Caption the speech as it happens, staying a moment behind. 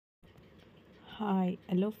Hi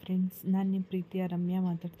hello friends, ನಾನು ನಿಮ್ಮ ಪ್ರೀತಿಯ ರಮ್ಯಾ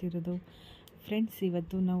ಮಾತಾಡ್ತಿರೋದು. ಫ್ರೆಂಡ್ಸ್,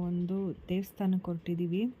 ಇವತ್ತು ನಾವೊಂದು ದೇವಸ್ಥಾನಕ್ಕೆ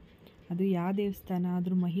ಹೊರಟಿದ್ದೀವಿ. ಅದು ಯಾವ ದೇವಸ್ಥಾನ,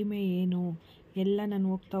 ಅದ್ರ ಮಹಿಮೆ ಏನು ಎಲ್ಲ ನಾನು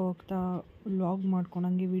ಹೋಗ್ತಾ ವ್ಲಾಗ್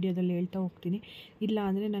ಮಾಡ್ಕೊಂಡಂಗೆ ವೀಡಿಯೋದಲ್ಲಿ ಹೇಳ್ತಾ ಹೋಗ್ತೀನಿ. ಇಲ್ಲ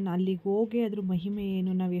ಅಂದರೆ ನಾನು ಅಲ್ಲಿಗೆ ಹೋಗಿ ಅದ್ರ ಮಹಿಮೆ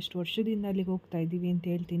ಏನು, ನಾವು ಎಷ್ಟು ವರ್ಷದಿಂದ ಅಲ್ಲಿಗೆ ಹೋಗ್ತಾ ಇದ್ದೀವಿ ಅಂತ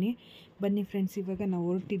ಹೇಳ್ತೀನಿ. ಬನ್ನಿ ಫ್ರೆಂಡ್ಸ್, ಇವಾಗ ನಾವು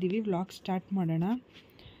ಹೊರಟಿದ್ದೀವಿ. ವ್ಲಾಗ್ ಸ್ಟಾರ್ಟ್ ಮಾಡೋಣ.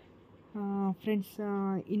 ಫ್ರೆಂಡ್ಸ್,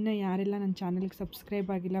 ಇನ್ನು ಯಾರೆಲ್ಲ ನನ್ನ ಚಾನಲ್ಗೆ ಸಬ್ಸ್ಕ್ರೈಬ್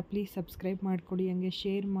ಆಗಿಲ್ಲ, ಪ್ಲೀಸ್ ಸಬ್ಸ್ಕ್ರೈಬ್ ಮಾಡ್ಕೊಳ್ಳಿ, ಹಂಗೆ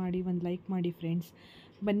ಶೇರ್ ಮಾಡಿ, ಒಂದು ಲೈಕ್ ಮಾಡಿ ಫ್ರೆಂಡ್ಸ್.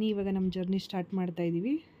 ಬನ್ನಿ, ಇವಾಗ ನಮ್ಮ ಜರ್ನಿ ಸ್ಟಾರ್ಟ್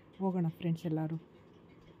ಮಾಡ್ತಾಯಿದ್ದೀವಿ. ಹೋಗೋಣ ಫ್ರೆಂಡ್ಸ್ ಎಲ್ಲರೂ.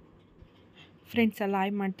 ಫ್ರೆಂಡ್ಸ್, ಎಲ್ಲ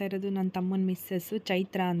ಆಯ್ ಮಾಡ್ತಾ ಇರೋದು ನನ್ನ ತಮ್ಮನ ಮಿಸ್ಸಸ್ಸು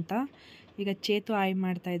ಚೈತ್ರ ಅಂತ. ಈಗ ಚೇತು ಆಯ್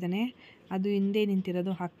ಮಾಡ್ತಾ ಇದ್ದಾನೆ, ಅದು ಹಿಂದೆ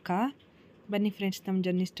ನಿಂತಿರೋದು ಅಕ್ಕ. ಬನ್ನಿ ಫ್ರೆಂಡ್ಸ್, ನಮ್ಮ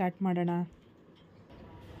ಜರ್ನಿ ಸ್ಟಾರ್ಟ್ ಮಾಡೋಣ.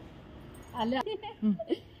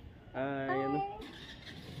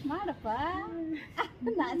 ಮಾಡಪ್ಪ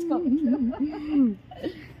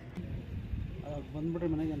ಬಂದ್ಬಿಟ್ರೆ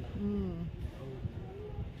ಮನೆಗೆಲ್ಲ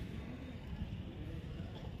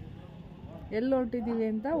ಎಲ್ಲಿ ಹೊರಟಿದ್ದೀವಿ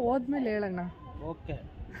ಅಂತ ಹೋದ್ಮೇಲೆ ಹೇಳೋಣ. ಓಕೆ,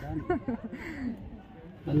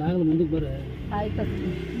 ಅಲ್ಲಾಗಲ್ಲ ಮುಂದಕ್ಕೆ ಬರ್ರೆ. ಆಯ್ತು,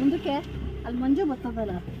 ಮುಂದಕ್ಕೆ ಅಲ್ಲಿ ಮಂಜು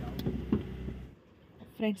ಬರ್ತದಲ್ಲ.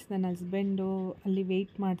 ಫ್ರೆಂಡ್ಸ್, ನನ್ನ ಹಸ್ಬೆಂಡು ಅಲ್ಲಿ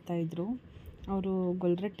ವೆಯ್ಟ್ ಮಾಡ್ತಾಯಿದ್ರು. ಅವರು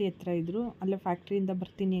ಗೊಲ್ರಟ್ಟಿ ಹತ್ರ ಇದ್ದರು. ಅಲ್ಲೇ ಫ್ಯಾಕ್ಟ್ರಿಯಿಂದ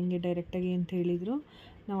ಬರ್ತೀನಿ ಹೆಂಗೆ ಡೈರೆಕ್ಟಾಗಿ ಅಂತ ಹೇಳಿದರು.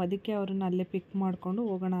 ನಾವು ಅದಕ್ಕೆ ಅವ್ರನ್ನ ಅಲ್ಲೇ ಪಿಕ್ ಮಾಡಿಕೊಂಡು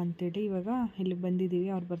ಹೋಗೋಣ ಅಂತೇಳಿ ಇವಾಗ ಇಲ್ಲಿಗೆ ಬಂದಿದ್ದೀವಿ.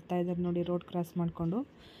 ಅವ್ರು ಬರ್ತಾಯಿದ್ದಾರೆ ನೋಡಿ, ರೋಡ್ ಕ್ರಾಸ್ ಮಾಡಿಕೊಂಡು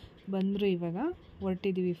ಬಂದರು. ಇವಾಗ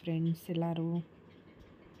ಹೊರಟಿದ್ದೀವಿ ಫ್ರೆಂಡ್ಸ್ ಎಲ್ಲರೂ.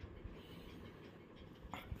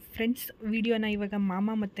 ಫ್ರೆಂಡ್ಸ್, ವಿಡಿಯೋನ ಇವಾಗ ಮಾಮ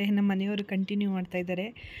ಮತ್ತು ನಮ್ಮ ಮನೆಯವರು ಕಂಟಿನ್ಯೂ ಮಾಡ್ತಾಯಿದ್ದಾರೆ.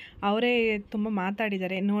 ಅವರೇ ತುಂಬ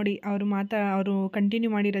ಮಾತಾಡಿದ್ದಾರೆ ನೋಡಿ. ಅವರು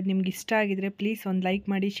ಕಂಟಿನ್ಯೂ ಮಾಡಿರೋದು ನಿಮ್ಗೆ ಇಷ್ಟ ಆಗಿದರೆ ಪ್ಲೀಸ್ ಒಂದು ಲೈಕ್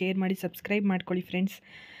ಮಾಡಿ, ಶೇರ್ ಮಾಡಿ, ಸಬ್ಸ್ಕ್ರೈಬ್ ಮಾಡ್ಕೊಳ್ಳಿ ಫ್ರೆಂಡ್ಸ್.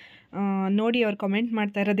 ನೋಡಿ, ಅವ್ರು ಕಮೆಂಟ್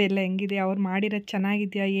ಮಾಡ್ತಾ ಇರೋದೆಲ್ಲ ಹೆಂಗಿದೆ, ಅವ್ರು ಮಾಡಿರೋದು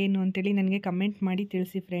ಚೆನ್ನಾಗಿದೆಯಾ ಏನು ಅಂತೇಳಿ ನನಗೆ ಕಮೆಂಟ್ ಮಾಡಿ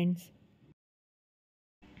ತಿಳಿಸಿ ಫ್ರೆಂಡ್ಸ್.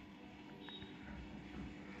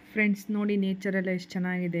 ಫ್ರೆಂಡ್ಸ್, ನೋಡಿ ನೇಚರೆಲ್ಲ ಎಷ್ಟು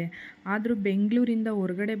ಚೆನ್ನಾಗಿದೆ. ಆದರೂ ಬೆಂಗಳೂರಿಂದ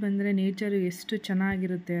ಹೊರಗಡೆ ಬಂದರೆ ನೇಚರು ಎಷ್ಟು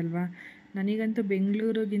ಚೆನ್ನಾಗಿರುತ್ತೆ ಅಲ್ವಾ. ನನಗಂತೂ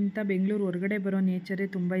ಬೆಂಗಳೂರು ಹೊರಗಡೆ ಬರೋ ನೇಚರೇ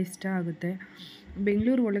ತುಂಬ ಇಷ್ಟ ಆಗುತ್ತೆ.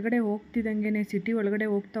 ಬೆಂಗಳೂರು ಒಳಗಡೆ ಹೋಗ್ತಿದ್ದಂಗೆ, ಸಿಟಿ ಒಳಗಡೆ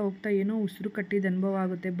ಹೋಗ್ತಾ ಏನೋ ಉಸಿರು ಕಟ್ಟಿದ ಅನುಭವ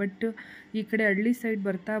ಆಗುತ್ತೆ. ಬಟ್ ಈ ಕಡೆ ಹಳ್ಳಿ ಸೈಡ್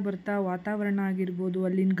ಬರ್ತಾ ವಾತಾವರಣ ಆಗಿರ್ಬೋದು,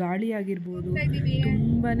 ಅಲ್ಲಿನ ಗಾಳಿ ಆಗಿರ್ಬೋದು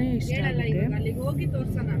ತುಂಬಾ ಇಷ್ಟ ಆಗುತ್ತೆ. ಅಲ್ಲಿಗೆ ಹೋಗಿ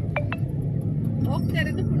ತೋರ್ಸೋಣ. ಹೋಗ್ತಾ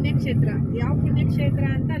ಇರೋದು ಪುಣ್ಯಕ್ಷೇತ್ರ. ಯಾವ ಪುಣ್ಯಕ್ಷೇತ್ರ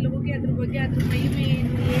ಅಂತ ಅಲ್ಲಿ ಹೋಗಿ ಅದ್ರ ಬಗ್ಗೆ, ಅದ್ರ ಮಹಿಮೆ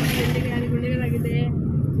ಏನು, ಯಾರಿಗೆ ಒಳ್ಳೆಯದಾಗಿದೆ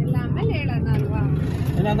ಎಲ್ಲ ಆಮೇಲೆ ಹೇಳೋಣ ಅಲ್ವಾ.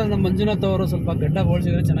 ಏನಾದ್ರೆ ನಮ್ಮ ಮಂಜುನಾಥ್ ಅವರು ಸ್ವಲ್ಪ ಗಡ್ಡ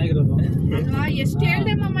ಬೋಳ್ಸಿದ್ರೆ ಚೆನ್ನಾಗಿರೋದು ಅಲ್ವಾ. ಎಷ್ಟು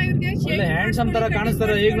ಹೇಳ್ದೆ ಮಮ್ಮ ಇವ್ರಿಗೆ, ಹ್ಯಾಂಡ್ಸಮ್ ತರ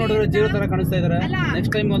ಕಾಣಿಸ್ತಾರೆ. ಈಗ ನೋಡಿದ್ರೆ ಜೀರೋ ತರ ಕಾಣಿಸ್ತಾ ಇದಾರೆ.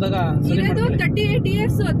 ನೆಕ್ಸ್ಟ್ ಟೈಮ್ ಹೋದಾಗ 38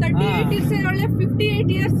 years ಒಳ್ಳೆ 58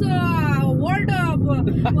 years ಓಲ್ಡ್.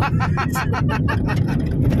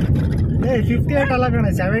 58 ಅಲ್ಲ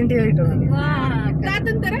ಕಣೆ, 78.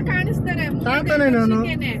 ತಾತನ್ ತರ ಕಾಣಿಸ್ತಾರೆ. ತಾತನೇ ನಾನು.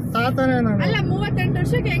 ಅಲ್ಲ, 38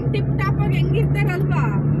 ವರ್ಷಕ್ಕೆ ಹೆಂಗ್ ಟಿಪ್ ಟಾಪ್ ಆಗಿ ಹೆಂಗಿರ್ತಾರಲ್ವಾ.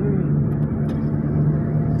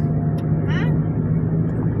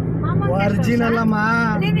 ಒರಿಜಿನಲ್ ಅಮ್ಮ.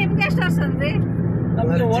 ನಿಮ್ಗೆ ಎಷ್ಟು ವರ್ಷ ಅಂದ್ರಿ?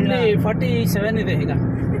 ಓನ್ಲಿ 47 ಇದೆ ಈಗ.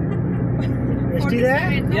 ಎಷ್ಟಿದೆ?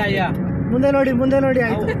 ಯಾ ಮುಂದೆ ನೋಡಿ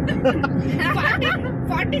ಆಯ್ತು.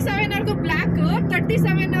 47 ಅವ್ರದ್ದು ಬ್ಲಾಕ್,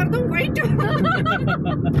 37 ಅವ್ರದ್ದು ವೈಟ್.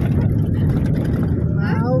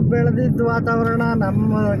 ನಾವು ಬೆಳೆದಿದ್ದ ವಾತಾವರಣ,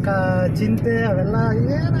 ನಮ್ಮ ಚಿಂತೆ ಅವೆಲ್ಲ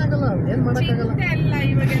ಏನಾಗಲ್ಲ, ಏನ್ ಮಾಡಕ್ಕಾಗಲ್ಲ. ಅಲ್ಲ,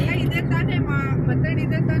 ಇವಾಗೆಲ್ಲ ಇದೆ ತಾನೇ, ಮೆಥಡ್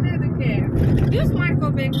ಇದೆ ತಾನೇ, ಅದಕ್ಕೆ ಯೂಸ್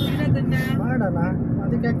ಮಾಡ್ಕೋಬೇಕು ಇರೋದನ್ನ. ಮಾಡೋಣ,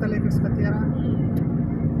 ಅದಕ್ಕೆ ಯಾಕೆ ತಲೆ ಕೆಡಿಸ್ಕೊತೀರ?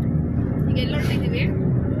 ಈಗ ಎಲ್ಲೊಟ್ಟಿದೀವಿ?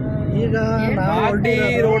 ಈಗ ನಾವು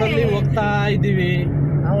ರೋಡಲ್ಲಿ ಹೋಗ್ತಾ ಇದ್ದೀವಿ.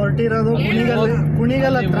 ನಾವು ಹೊರಟಿರೋದು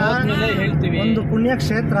ಕುಣಿಗಲ್ ಹತ್ರ ಒಂದು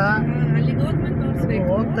ಪುಣ್ಯಕ್ಷೇತ್ರ. ಅಲ್ಲಿಗೆ ಹೋದ್ಮೇಲೆ ತೋರಿಸ್ಬೇಕು.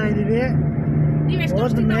 ಹೋಗ್ತಾ ಇದೀವಿ.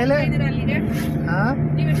 ಹೋದ್ಮೇಲೆ ಅಲ್ಲಿಗೆ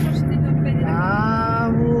ನೀವೆಷ್ಟು ವರ್ಷದಿಂದ ಹೋಗ್ತಾ ಇದ್ದೀರಾ?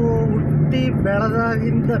 ನಾವು ಹುಟ್ಟಿ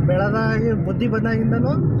ಬೆಳೆದಾಗಿ ಬುದ್ಧಿ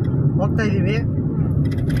ಬಂದಾಗಿಂದನೂ ಹೋಗ್ತಾ ಇದೀವಿ.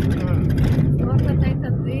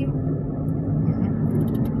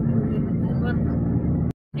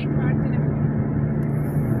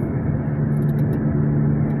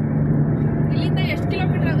 ಇಲ್ಲಿಂದ ಎಷ್ಟು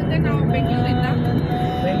ಕಿಲೋಮೀಟರ್ ಆಗುತ್ತೆ? ನಾವು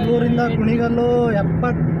ಬೆಂಗಳೂರಿಂದ ಕುಣಿಗಲ್ಲು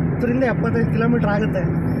 70 ರಿಂದ 75 ಕಿಲೋಮೀಟರ್ ಆಗುತ್ತೆ.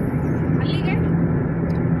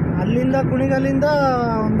 ಅಲ್ಲಿಂದ ಕುಣಿಗಲ್ಲಿಂದ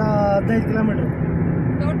ಒಂದು 15 ಕಿಲೋಮೀಟರ್.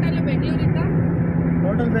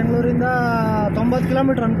 ಟೋಟಲ್ ಬೆಂಗಳೂರಿಂದ 90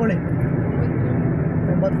 ಕಿಲೋಮೀಟರ್ ಅನ್ಕೊಳ್ಳಿ.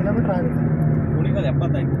 90 ಕಿಲೋಮೀಟರ್ ಆಗುತ್ತೆ. ಕುಣಿಗಲ್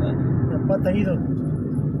 75.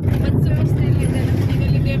 ಬಸ್ ವ್ಯವಸ್ಥೆ ಇದೆ,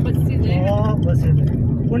 ಬಸ್ ಇದೆ.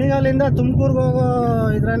 ಕುಣಿಗಲ್ಲಿಂದ ತುಮಕೂರ್ಗೆ ಹೋಗೋ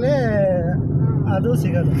ಇದರಲ್ಲಿ ಅದು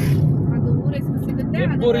ಸಿಗೋದು. ಅದು ಊರ ಹೆಸರು ಸಿಗುತ್ತೆ.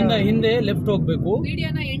 ಹೆಬ್ಬೂರಿಂದ ಹಿಂದೆ ಲೆಫ್ಟ್ ಹೋಗ್ಬೇಕು.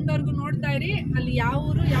 ವಿಡಿಯೋನ ಎಂಡ್ವರೆಗೂ ನೋಡ್ತಾ ಇರಿ. ಅಲ್ಲಿ ಯಾವ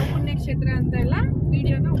ಊರು, ಯಾವ ಪುಣ್ಯಕ್ಷೇತ್ರ ಅಂತ ಎಲ್ಲ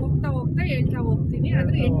ವಿಡಿಯೋನ ಹೋಗ್ತಾ ಹೇಳ್ತಾ ಹೋಗ್ತೀನಿ.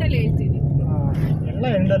 ಆದ್ರೆ ಎಂಡಲ್ಲಿ ಹೇಳ್ತೀನಿ, ಎಲ್ಲ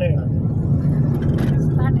ಎಂಡಲ್ಲಿ ಹೇಳೋದು.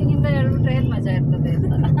 ಸ್ಟಾರ್ಟಿಂಗ್ ಇಂದ ಹೇಳ್ಬಿಟ್ರೆ ಏನ್ ಮಜಾ ಇರ್ತದೆ.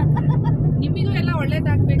 ನಿಮಗೂ ಎಲ್ಲ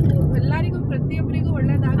ಒಳ್ಳೇದಾಗ್ಬೇಕು, ಎಲ್ಲರಿಗೂ ಪ್ರತಿಯೊಬ್ಬರಿಗೂ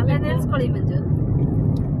ಒಳ್ಳೇದಾಗಲ್ಲ. ನೆನೆಸ್ಕೊಳ್ಳಿ ಮಂಜು.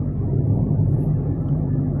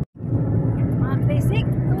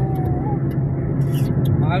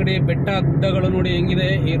 ಮಾಗಡಿ ಬೆಟ್ಟ ಗುಡ್ಡಗಳು ನೋಡಿ ಹೆಂಗಿದೆ.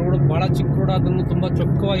 ಈ ರೋಡ್ ಬಹಳ ಚಿಕ್ಕ ರೋಡ್ ಆದ್ರೂ ತುಂಬಾ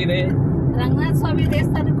ಚೊಕ್ಕವಾಗಿದೆ. ರಂಗನಾಥ ಸ್ವಾಮಿ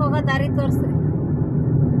ದೇವಸ್ಥಾನಕ್ಕೆ ಹೋಗೋ ದಾರಿ ತೋರಿಸ್ರಿ.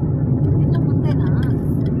 ಇನ್ನು ಮುಂದೆನಾ?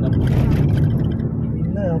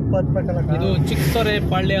 ಇದು ಚಿಕ್ಕತೊರೆ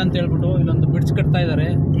ಪಾಳ್ಯ ಅಂತ ಹೇಳ್ಬಿಟ್ಟು ಇಲ್ಲೊಂದು ಬ್ರಿಡ್ಜ್ ಕಟ್ತಾ ಇದ್ದಾರೆ.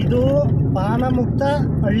 ಇದು ಪಾನಮುಕ್ತ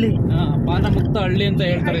ಹಳ್ಳಿ. ಪಾನಮುಕ್ತ ಹಳ್ಳಿ ಅಂತ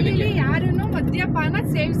ಹೇಳ್ತಾರೆ ಇದಕ್ಕೆ. ಯಾರು ಮದ್ಯಪಾನ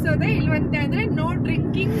ಸೇವಿಸೋದೇ ಇಲ್ವಂತೆ, ಅಂದ್ರೆ ನೋ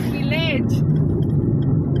ಡ್ರಿಂಕಿಂಗ್ ವಿಲೇಜ್.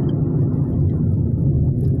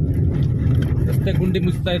 ರಸ್ತೆ ಗುಂಡಿ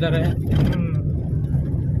ಮುಚ್ತಾ ಇದ್ದಾರೆ.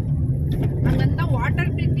 ಹಂಗಂತ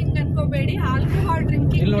ವಾಟರ್ ಡ್ರಿಂಕಿಂಗ್ ಅನ್ಕೋಬೇಡಿ, ಆಲ್ಕೋಹಾಲ್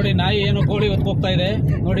ಡ್ರಿಂಕಿಂಗ್. ಇಲ್ಲಿ ನೋಡಿ ನಾಯಿ ಏನೋ ಕೋಳಿ ಹೊತ್ಕೋಗ್ತಾ ಇದೆ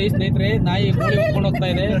ನೋಡಿ ಸ್ನೇಹಿತರೆ. ನಾಯಿ ಕೋಳಿ ಹೊತ್ಕೊಂಡು ಹೋಗ್ತಾ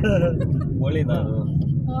ಇದೆ.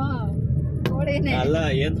 ಅಲ್ಲ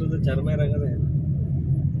ಏನ್ರದ ಚರ್ಮ ಇರಾಗದೆ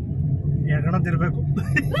ಎಗಣದಿರ್ಬೇಕು.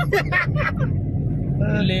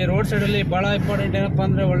 ಇಲ್ಲಿ ರೋಡ್ ಸೈಡ್ ಅಲ್ಲಿ ಬಹಳ ಇಂಪಾರ್ಟೆಂಟ್ ಏನಪ್ಪಾ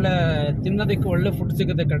ಅಂದ್ರೆ ಒಳ್ಳೆ ತಿನ್ನೋದಕ್ಕೆ ಒಳ್ಳೆ ಫುಡ್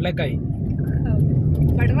ಸಿಗುತ್ತೆ. ಕಡಲೆಕಾಯಿ,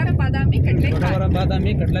 ಬಡವರ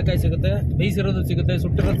ಬಾದಾಮಿ ಕಡಲೆಕಾಯಿ ಸಿಗುತ್ತೆ. ಬೇಯಿಸಿರೋದು ಸಿಗುತ್ತೆ,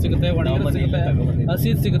 ಸುಟ್ಟಿರೋದು ಸಿಗುತ್ತೆ, ಒಣಗಿರೋದು ಸಿಗುತ್ತೆ,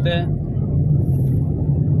 ಹಸಿದು ಸಿಗುತ್ತೆ.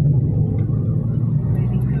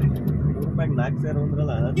 4 ಸೇರ್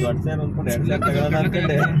ಅಂದ್ರಲ್ಲ, ದೊಡ್ಡ ಸೇರ್ ಅಂದ್ಕೊಂಡು 2 ಲಕ್ಷ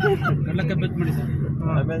ಕಡಲೆಕಾಯಿ ಬೆಚ್ಚ ಮಾಡಿ ಸರ್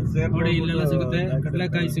ನೋಡಿ. ಇಲ್ಲೆಲ್ಲ ಸಿಗುತ್ತೆ,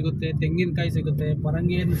 ಕಡಲೆಕಾಯಿ ಸಿಗುತ್ತೆ, ತೆಂಗಿನಕಾಯಿ ಸಿಗುತ್ತೆ,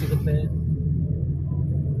 ಪರಂಗಿ ಹಣ್ಣು ಸಿಗುತ್ತೆ.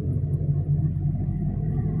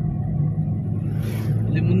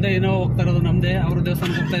 ಇಲ್ಲಿ ಮುಂದೆ ಏನೋ ಹೋಗ್ತಾ ಇರೋದು ನಮ್ದೇ, ಅವ್ರ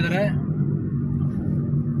ದೇವಸ್ಥಾನಕ್ಕೆ ಹೋಗ್ತಾ ಇದಾರೆ.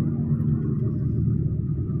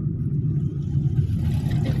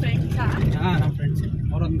 ನಮ್ಮ ಫ್ರೆಂಡ್ಸ್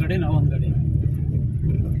ಅವ್ರೊಂದ್ ಗಾಡಿ ನಾವೊಂದ್ ಗಾಡಿ.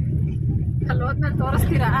 ಅಲ್ಲೋದ್ಮೇಲೆ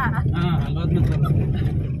ತೋರಿಸ್ತೀರಾ? ಅಲ್ಲೋದ್ಮೇಲೆ ತೋರಿಸ್ತೀವಿ.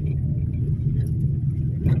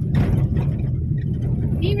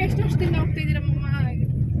 ನೀವ್ ಎಷ್ಟು ವರ್ಷದಿಂದ ಹೋಗ್ತಾ ಇದೀರಮ್ಮ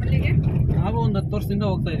ಅಲ್ಲಿಗೆ? ನಾವು ಒಂದು 10 ವರ್ಷದಿಂದ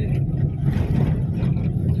ಹೋಗ್ತಾ ಇದೀವಿ.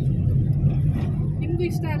 ನಿಮ್ಗೂ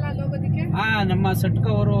ಇಷ್ಟ ಅಲ್ಲ ಅಲ್ಲಿ ಹೋಗೋದಕ್ಕೆ? ನಮ್ಮ ಸಟ್ಕ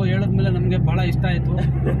ಅವರು ಹೇಳಿದ್ಮೇಲೆ ನಮ್ಗೆ ಬಹಳ ಇಷ್ಟ ಆಯ್ತು.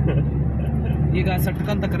 ಈಗ ಸಟ್ಕ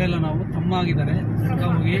ಅಂತ ಕರೆಯಲ್ಲ ನಾವು, ತಮ್ಮ ಆಗಿದ್ದಾರೆ. ಸಟ್ಕ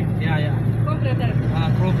ಹೋಗಿ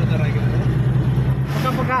ಪ್ರೋ ಬ್ರದರ್ ಆಗಿದ್ದಾರೆ.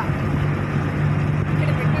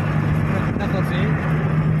 ಬೆಟ್ಟ ತೋರಿಸಿ.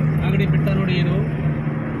 ಮಾಗಡಿ ಬೆಟ್ಟ ನೋಡಿ, ಇದು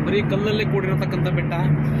ಬರೀ ಕಲ್ಲಲ್ಲೇ ಕೂಡಿರತಕ್ಕಂಥ ಬೆಟ್ಟ.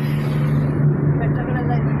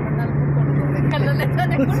 ಬೆಟ್ಟಗಳೆಲ್ಲ ಇದೆ, ಕಲ್ಲಲ್ಲೇ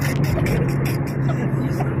ತಾನೇ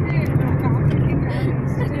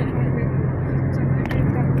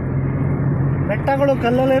ಬೆಟ್ಟಗಳು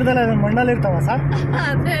ಕಲ್ಲಲ್ಲಿ ಇರ್ದಲ್ಲ, ಮಣ್ಣಲ್ಲಿ ಇರ್ತಾವ ಸರ್.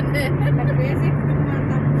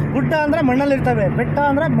 ಗುಡ್ಡ ಅಂದ್ರೆ ಮಣ್ಣಲ್ಲಿ ಇರ್ತವೆ, ಬೆಟ್ಟ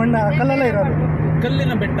ಅಂದ್ರೆ ಕಲ್ಲಲ್ಲೇ ಇರೋದು.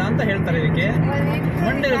 ಕಲ್ಲಿನ ಬೆಟ್ಟ ಅಂತ ಹೇಳ್ತಾರೆ ಇದಕ್ಕೆ.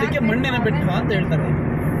 ಮಣ್ಣಿರೋದಕ್ಕೆ ಮಣ್ಣಿನ ಬೆಟ್ಟ ಅಂತ ಹೇಳ್ತಾರೆ.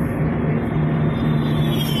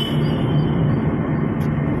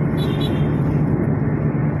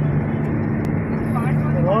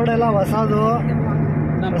 ರೋಡ್ ಎಲ್ಲ ಹೊಸದು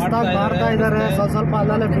ಮಾಡ್ತಾ ಇದಾರೆ. ಸ್ವಲ್ಪ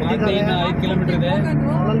ಅಲ್ಲಲ್ಲೇ ಬಿಟ್ಟಿದ್ದಾರೆ. 5 ಕಿಲೋಮೀಟರ್ ಇದೆ,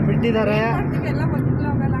 ಅಲ್ಲಲ್ಲಿ ಬಿಟ್ಟಿದ್ದಾರೆ.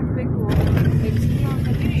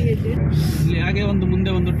 ಇಲ್ಲಿ ಹಾಗೆ ಒಂದು ಮುಂದೆ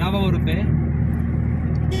ಒಂದು ಡಾಬಾ ಬರುತ್ತೆ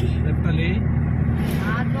ಲೆಫ್ಟ್ ಅಲ್ಲಿ.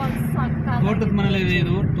 ತೋಟದ ಮನೇಲಿ ಇದೆ,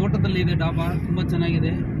 ಇದು ತೋಟದಲ್ಲಿ ಇದೆ ಡಾಬಾ. ತುಂಬಾ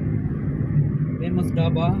ಚೆನ್ನಾಗಿದೆ, ಫೇಮಸ್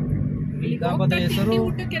ಡಾಬಾ. ಈ ಡಾಬಾದ ಹೆಸರು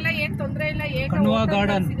ಕಣ್ವಾ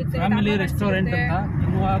ಗಾರ್ಡನ್ ಫ್ಯಾಮಿಲಿ ರೆಸ್ಟೋರೆಂಟ್ ಅಂತ.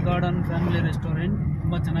 ಕಣ್ವಾ ಗಾರ್ಡನ್ ಫ್ಯಾಮಿಲಿ ರೆಸ್ಟೋರೆಂಟ್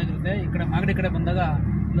ತುಂಬಾ ಚೆನ್ನಾಗಿರುತ್ತೆ. ಈ ಕಡೆ ಮಾಗಡಿ ಕಡೆ ಬಂದಾಗ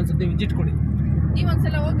ಇನ್ನೊಂದ್ಸತಿ ವಿಸಿಟ್ ಕೊಡಿ.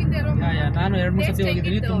 ನೀವೊಂದ್ಸಲ ಹೋಗಿದ್ದೀರೋ? ನಾನು 2-3 ಸತಿ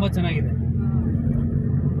ಹೋಗಿದ್ದೀನಿ, ತುಂಬಾ ಚೆನ್ನಾಗಿದೆ.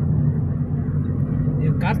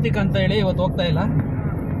 ಕಾರ್ತಿಕ್ ಅಂತ ಹೇಳಿ ಇವತ್ತು ಹೋಗ್ತಾ ಇಲ್ಲ.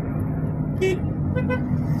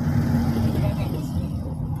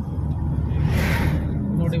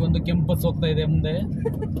 ನೋಡಿ ಒಂದು ಕೆಂಪು ಬಸ್ ಹೋಗ್ತಾ ಇದೆ ಮುಂದೆ.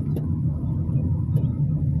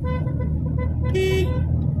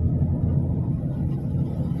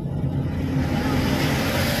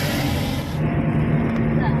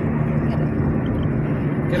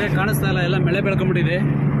 ಕೆರೆ ಕಾಣಿಸ್ತಾ ಇಲ್ಲ, ಎಲ್ಲ ಮಳೆ ಬೆಳ್ಕೊಂಡ್ಬಿಟ್ಟಿದೆ.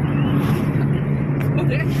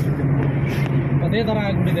 ಅದೇ ತರ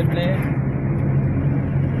ಆಗ್ಬಿಟ್ಟಿದೆ ಮಳೆ.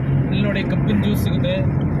 ಇಲ್ಲಿ ನೋಡಿ ಕಬ್ಬಿನ ಜ್ಯೂಸ್ ಸಿಗುತ್ತೆ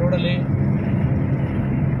ರೋಡಲ್ಲಿ.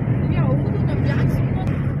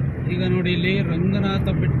 ಈಗ ನೋಡಿ ಇಲ್ಲಿ ರಂಗನಾಥ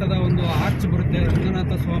ಬೆಟ್ಟದ ಒಂದು ಆರ್ಚ್ ಬರುತ್ತೆ,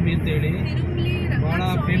 ರಂಗನಾಥ ಸ್ವಾಮಿ ಅಂತ ಹೇಳಿ. ಬಹಳ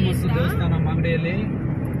ಫೇಮಸ್ ದೇವಸ್ಥಾನ ಮಾಗಡಿಯಲ್ಲಿ.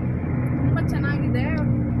 ತುಂಬಾ ಚೆನ್ನಾಗಿದೆ,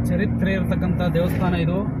 ಚರಿತ್ರೆ ಇರತಕ್ಕಂತ ದೇವಸ್ಥಾನ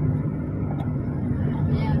ಇದು.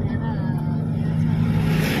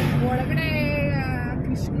 ಒಳಗಡೆ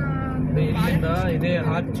ಕೃಷ್ಣ ಇಲ್ಲಿಂದ ಇದೇ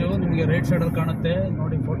ಆರ್ಚ್ ನಿಮಗೆ ರೈಟ್ ಸೈಡ್ ಅಲ್ಲಿ ಕಾಣುತ್ತೆ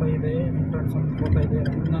ನೋಡಿ. ಫೋಟೋ ಇದೆ, ಎಂಟ್ರೆನ್ಸ್ ಒಂದು ಫೋಟೋ ಇದೆ.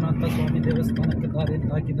 ರಂಗನಾಥ ಸ್ವಾಮಿ ದೇವಸ್ಥಾನಕ್ಕೆ ದಾರಿ ಅಂತ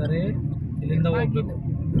ಹಾಕಿದ್ದಾರೆ. ಇಲ್ಲಿಂದ ಹೋಗ್ಬೇಕು.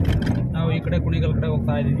 ನಾವು ಈ ಕಡೆ ಕುಣಿಗಲ್ ಕಡೆ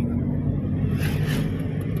ಹೋಗ್ತಾ ಇದೀವಿ.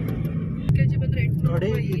 ನೋಡಿ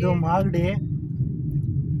ಇದು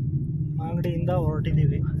ಮಾಗಡಿಯಿಂದ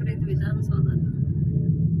ಹೊರಟಿದ್ದೀವಿ.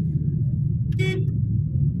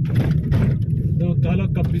 ಇದು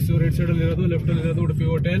ತಾಲೂಕ್ ಆಫೀಸು ರೈಟ್ ಸೈಡ್ ಅಲ್ಲಿ ಇರೋದು. ಲೆಫ್ಟ್ ಅಲ್ಲಿ ಇರೋದು ಉಡುಪಿ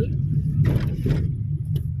ಹೋಟೆಲ್.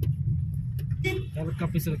 ತಾಲೂಕ್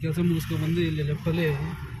ಆಫೀಸಲ್ಲಿ ಕೆಲಸ ಮುಗಿಸ್ಕೊಂಡು ಬಂದು ಇಲ್ಲಿ ಲೆಫ್ಟ್ ಅಲ್ಲಿ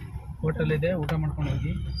ಹೋಟೆಲ್ ಇದೆ, ಊಟ ಮಾಡ್ಕೊಂಡು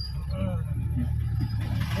ಹೋಗಿ.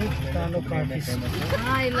 ತಾಲೂಕು ಆಫೀಸ್.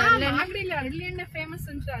 ಹಾ, ಇಲ್ಲ ಮಾಗಡಿಲಿ ಹಳ್ಳಿ ಎಣ್ಣೆ ಫೇಮಸ್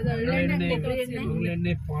ಅಂತ. ಅದು ಹಳ್ಳಿ ಎಣ್ಣೆ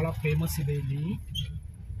ಎಣ್ಣೆ ಬಹಳ ಫೇಮಸ್ ಇದೆ ಇಲ್ಲಿ.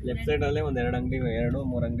 ಲೆಫ್ಟ್ ಸೈಡ್ ಅಲ್ಲೇ ಒಂದ್ 2 ಅಂಗಡಿ,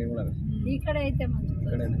 2-3 ಅಂಗಡಿಗಳು ಈ ಕಡೆ ಐತೆ ಮತ್ತೆ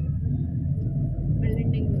ಕಡೆನೆ.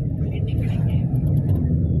 ಹಳ್ಳೆಣ್ಣೆ ಕಡೆಗೆ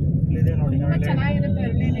ಇಲ್ಲಿದೆ ನೋಡಿ ತುಂಬಾ ಚೆನ್ನಾಗಿರುತ್ತೆ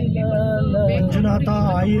ಹಳ್ಳೆಣ್ಣೆ. ಇಲ್ಲಿ ಬಂದು ಮಂಜುನಾಥ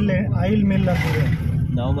ಆಯಿಲ್ ಮಿಲ್ ಅಂತಿದೆ.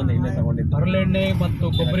 ನಾವು ಮೊನ್ನೆ ಇಲ್ಲೇ ತಗೊಂಡಿದ್ದು. ಹರಳೆಣ್ಣೆ ಮತ್ತು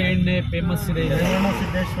ಕೊಬ್ಬರಿ ಎಣ್ಣೆ ಫೇಮಸ್ ಇದೆ ಇಲ್ಲಿ. Revana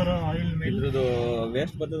Siddeshwara oil mill. ಇದ್ರದ್ದು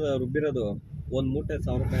ವೇಸ್ಟ್ ಬರ್ತದ ರುಬ್ಬಿರೋದು ಒಂದ್ ಮೂಟೆ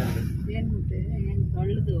 1000 ರೂಪಾಯಿ ಅಂತ. ಏನ್ ಮುಟ್ಟೆ ಏನ್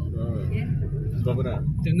ಒಳ್ಳೆದು ಏನ್ ಗೊಬ್ಬರ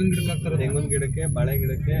ತೆಂಗಿನ ಗಿಡಕ್ಕೆ ಹಾಕ್ತಾರೆ. ತೆಂಗಿನ ಗಿಡಕ್ಕೆ, ಬಾಳೆ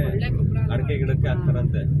ಗಿಡಕ್ಕೆ, ಅಡಿಕೆ ಗಿಡಕ್ಕೆ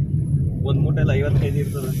ಹಾಕ್ತಾರಂತೆ. ಒಂದ್ ಮೂಟೆಲ್ಲ 50 kg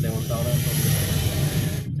ಇರ್ತದಂತೆ. 1000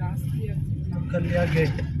 ಜಾಸ್ತಿ ಕಲ್ಯಾಣ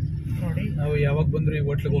ಗೇಟ್ ನೋಡಿ. ನಾವು ಯಾವಾಗ ಬಂದ್ರು ಈ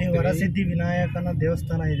ಹೋಟ್ಲಿಗೆ ಇಲ್ಲಿ ಹೋಗ್ತೀವಿ. ವರಸಿದ್ಧಿ ವಿನಾಯಕನ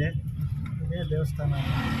ದೇವಸ್ಥಾನ ಇದೆ. ಇದೇ ದೇವಸ್ಥಾನ.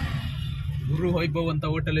 ಗುರು ವೈಭವ್ ಅಂತ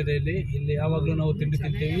ಹೋಟೆಲ್ ಇದೆ ಇಲ್ಲಿ. ಇಲ್ಲಿ ಯಾವಾಗಲೂ ನಾವು ತಿಂಡಿ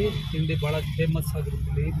ತಿಂತೀವಿ. ತಿಂಡಿ ಭಾಳ ಫೇಮಸ್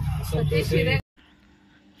ಆಗಿರುತ್ತೆ. ಮಸಾಲೆ ದೋಸೆ.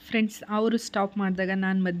 ಫ್ರೆಂಡ್ಸ್, ಅವರು ಸ್ಟಾಪ್ ಮಾಡಿದಾಗ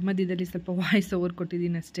ನಾನು ಮಧ್ಯದಲ್ಲಿ ಸ್ವಲ್ಪ ವಾಯ್ಸ್ ಓವರ್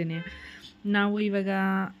ಕೊಟ್ಟಿದ್ದೀನಿ ಅಷ್ಟೇ. ನಾವು ಇವಾಗ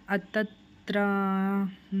ಹತ್ತತ್ರ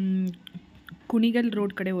ಕುಣಿಗಲ್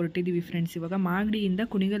ರೋಡ್ ಕಡೆ ಹೊರಟಿದ್ದೀವಿ ಫ್ರೆಂಡ್ಸ್. ಇವಾಗ ಮಾಗಡಿಯಿಂದ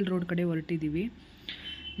ಕುಣಿಗಲ್ ರೋಡ್ ಕಡೆ ಹೊರಟಿದ್ದೀವಿ.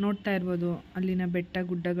 ನೋಡ್ತಾ ಇರ್ಬೋದು, ಅಲ್ಲಿನ ಬೆಟ್ಟ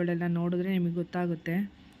ಗುಡ್ಡಗಳೆಲ್ಲ ನೋಡಿದ್ರೆ ನಿಮಗೆ ಗೊತ್ತಾಗುತ್ತೆ.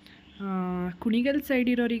 ಕುಣಿಗಲ್ ಸೈಡ್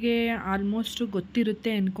ಇರೋರಿಗೆ ಆಲ್ಮೋಸ್ಟು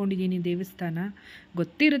ಗೊತ್ತಿರುತ್ತೆ ಅಂದ್ಕೊಂಡಿದ್ದೀನಿ. ದೇವಸ್ಥಾನ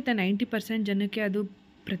ಗೊತ್ತಿರುತ್ತೆ 90% ಜನಕ್ಕೆ. ಅದು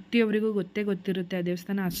ಪ್ರತಿಯೊಬ್ಬರಿಗೂ ಗೊತ್ತಿರುತ್ತೆ ಆ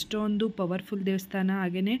ದೇವಸ್ಥಾನ. ಅಷ್ಟೊಂದು ಪವರ್ಫುಲ್ ದೇವಸ್ಥಾನ,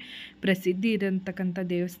 ಹಾಗೆಯೇ ಪ್ರಸಿದ್ಧಿ ಇರೋಂತಕ್ಕಂಥ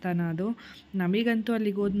ದೇವಸ್ಥಾನ ಅದು. ನಮಗಂತೂ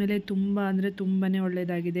ಅಲ್ಲಿಗೆ ಹೋದ್ಮೇಲೆ ತುಂಬ ಅಂದರೆ ತುಂಬಾ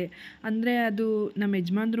ಒಳ್ಳೆಯದಾಗಿದೆ. ಅಂದರೆ ಅದು ನಮ್ಮ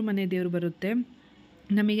ಯಜಮಾನ್ರು ಮನೆ ದೇವರು ಬರುತ್ತೆ,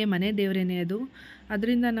 ನಮಗೆ ಮನೆ ದೇವರೇನೆ ಅದು.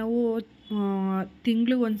 ಅದರಿಂದ ನಾವು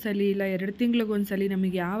ತಿಂಗ್ಳಿಗೊಂದ್ಸಲಿ ಇಲ್ಲ 2 ತಿಂಗ್ಳಿಗೊಂದ್ಸಲಿ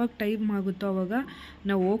ನಮಗೆ ಯಾವಾಗ ಟೈಮ್ ಆಗುತ್ತೋ ಆವಾಗ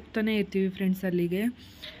ನಾವು ಹೋಗ್ತಾನೆ ಇರ್ತೀವಿ ಫ್ರೆಂಡ್ಸ್ ಅಲ್ಲಿಗೆ.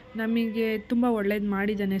 ನಮಗೆ ತುಂಬ ಒಳ್ಳೇದು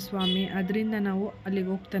ಮಾಡಿದ್ದಾನೆ ಸ್ವಾಮಿ, ಅದರಿಂದ ನಾವು ಅಲ್ಲಿಗೆ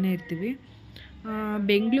ಹೋಗ್ತಾನೆ ಇರ್ತೀವಿ.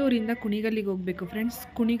 ಬೆಂಗಳೂರಿಂದ ಕುಣಿಗಲ್ಲಿಗೆ ಹೋಗಬೇಕು ಫ್ರೆಂಡ್ಸ್.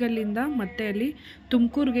 ಕುಣಿಗಲ್ಲಿಂದ ಮತ್ತೆ ಅಲ್ಲಿ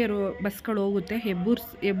ತುಮಕೂರಿಗೆ ಬಸ್ಗಳು ಹೋಗುತ್ತೆ.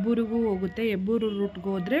 ಹೆಬ್ಬೂರಿಗೂ ಹೋಗುತ್ತೆ. ಹೆಬ್ಬೂರು ರೂಟ್ಗೆ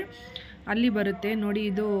ಹೋದರೆ ಅಲ್ಲಿ ಬರುತ್ತೆ ನೋಡಿ.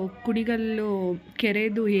 ಇದು ಕುಣಿಗಲ್ಲು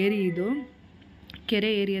ಕೆರೆದು ಏರಿ, ಇದು ಕೆರೆ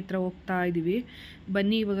ಏರಿ ಹತ್ರ ಹೋಗ್ತಾ ಇದ್ದೀವಿ.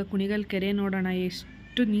 ಬನ್ನಿ ಇವಾಗ ಕುಣಿಗಲ್ ಕೆರೆ ನೋಡೋಣ.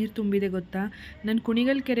 ಎಷ್ಟು ನೀರು ತುಂಬಿದೆ ಗೊತ್ತಾ. ನಾನು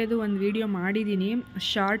ಕುಣಿಗಲ್ ಕೆರೆದು ಒಂದು ವಿಡಿಯೋ ಮಾಡಿದ್ದೀನಿ,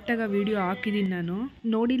 ಶಾರ್ಟಾಗಿ ವೀಡಿಯೋ ಹಾಕಿದ್ದೀನಿ. ನಾನು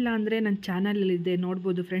ನೋಡಿಲ್ಲ ಅಂದರೆ ನನ್ನ ಚಾನಲಲ್ಲಿದೆ,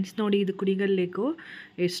 ನೋಡ್ಬೋದು ಫ್ರೆಂಡ್ಸ್. ನೋಡಿ, ಇದು ಕುಣಿಗಲ್ ಲೇಕು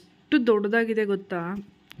ಎಷ್ಟು ದೊಡ್ಡದಾಗಿದೆ ಗೊತ್ತಾ.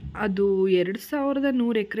 ಅದು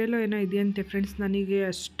 2100 ಎಕರೆಲೋ ಏನೋ ಇದೆಯಂತೆ ಫ್ರೆಂಡ್ಸ್. ನನಗೆ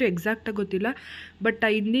ಅಷ್ಟು ಎಕ್ಸಾಕ್ಟಾಗಿ ಗೊತ್ತಿಲ್ಲ, ಬಟ್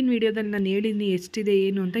ಹಿಂದಿನ ವೀಡಿಯೋದಲ್ಲಿ ನಾನು ಹೇಳಿದ್ದೀನಿ ಎಷ್ಟಿದೆ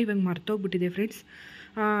ಏನು ಅಂತ. ಇವಾಗ ಮರ್ತೋಗ್ಬಿಟ್ಟಿದೆ ಫ್ರೆಂಡ್ಸ್.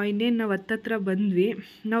 ಇನ್ನೇನು ನಾವು ಹತ್ತತ್ರ ಬಂದ್ವಿ.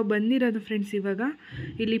 ನಾವು ಬಂದಿರೋದು ಫ್ರೆಂಡ್ಸ್ ಇವಾಗ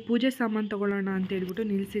ಇಲ್ಲಿ ಪೂಜೆ ಸಾಮಾನು ತೊಗೊಳ್ಳೋಣ ಅಂತ ಹೇಳ್ಬಿಟ್ಟು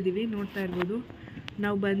ನಿಲ್ಲಿಸಿದ್ದೀವಿ. ನೋಡ್ತಾ ಇರ್ಬೋದು,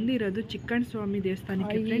 ನಾವು ಬಂದಿರೋದು ಚಿಕ್ಕಣ್ಣ ಸ್ವಾಮಿ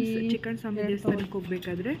ದೇವಸ್ಥಾನಕ್ಕೆ ಫ್ರೆಂಡ್ಸ್. ಚಿಕ್ಕಣ್ಣ ಸ್ವಾಮಿ ದೇವಸ್ಥಾನಕ್ಕೆ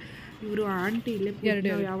ಹೋಗ್ಬೇಕಾದ್ರೆ ಇವರು ಆಂಟಿ ಇಲ್ಲೇ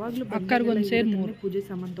ಯಾವಾಗಲೂ ಪೂಜೆ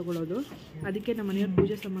ಸಾಮಾನು ತೊಗೊಳ್ಳೋದು. ಅದಕ್ಕೆ ನಮ್ಮ ಮನೆಯವ್ರು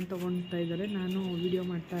ಪೂಜೆ ಸಾಮಾನು ತೊಗೊಳ್ತಾ ಇದ್ದಾರೆ, ನಾನು ವಿಡಿಯೋ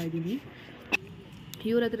ಮಾಡ್ತಾ ಇದ್ದೀನಿ.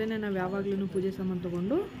 ಇವ್ರ ಹತ್ರನೇ ನಾವು ಯಾವಾಗಲೂ ಪೂಜೆ ಸಾಮಾನು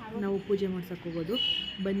ತೊಗೊಂಡು ನಾವು ಪೂಜೆ ಮಾಡ್ಸೋಕ್ಕೆ ಹೋಗೋದು.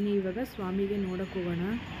 ಬನ್ನಿ ಇವಾಗ ಸ್ವಾಮಿಗೆ ನೋಡೋಕ್ಕೆ ಹೋಗೋಣ.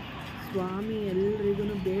 ಸ್ವಾಮಿ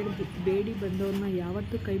ಎಲ್ರಿಗೂ ಬೇಡಿ ಬಂದವ್ರನ್ನ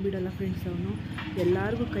ಯಾವತ್ತೂ ಕೈ ಬಿಡಲ್ಲ ಫ್ರೆಂಡ್ಸ್. ಅವನು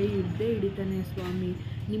ಎಲ್ಲರಿಗೂ ಕೈ ಹಿಡಿತಾನೆ ಸ್ವಾಮಿ.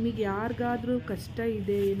 ನಿಮಗೆ ಯಾರಿಗಾದ್ರೂ ಕಷ್ಟ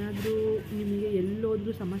ಇದೆ, ಏನಾದರೂ ನಿಮಗೆ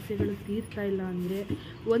ಎಲ್ಲೋದ್ರೂ ಸಮಸ್ಯೆಗಳು ತೀರ್ತಾ ಇಲ್ಲ ಅಂದರೆ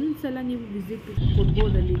ಒಂದು ಸಲ ನೀವು ವಿಸಿಟ್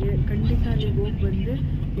ಕೊಡ್ಬೋದು ಅಲ್ಲಿಗೆ. ಖಂಡಿತ ಅಲ್ಲಿಗೆ ಹೋಗಿ ಬಂದರೆ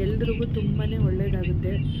ಎಲ್ರಿಗೂ ತುಂಬಾ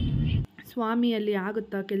ಒಳ್ಳೆಯದಾಗುತ್ತೆ. ಸ್ವಾಮಿಯಲ್ಲಿ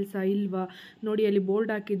ಆಗುತ್ತಾ ಕೆಲಸ ಇಲ್ವಾ ನೋಡಿ, ಅಲ್ಲಿ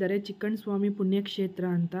ಬೋರ್ಡ್ ಹಾಕಿದ್ದಾರೆ ಚಿಕ್ಕಣ್ಣ ಸ್ವಾಮಿ ಪುಣ್ಯಕ್ಷೇತ್ರ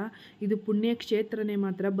ಅಂತ. ಇದು ಪುಣ್ಯಕ್ಷೇತ್ರನೇ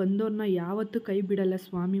ಮಾತ್ರ, ಬಂದವ್ರನ್ನ ಯಾವತ್ತೂ ಕೈ ಬಿಡಲ್ಲ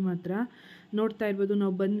ಸ್ವಾಮಿ ಮಾತ್ರ. ನೋಡ್ತಾ ಇರ್ಬೋದು,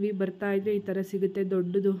 ನಾವು ಬರ್ತಾ ಇದ್ರೆ ಈ ಥರ ಸಿಗುತ್ತೆ.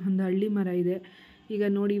 ದೊಡ್ಡದು ಒಂದು ಹಳ್ಳಿ ಮರ ಇದೆ. ಈಗ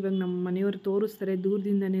ನೋಡಿ, ಇವಾಗ ನಮ್ಮ ಮನೆಯವರು ತೋರಿಸ್ತಾರೆ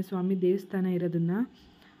ದೂರದಿಂದನೇ ಸ್ವಾಮಿ ದೇವಸ್ಥಾನ ಇರೋದನ್ನು.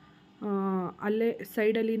 ಅಲ್ಲೇ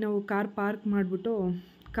ಸೈಡಲ್ಲಿ ನಾವು ಕಾರ್ ಪಾರ್ಕ್ ಮಾಡಿಬಿಟ್ಟು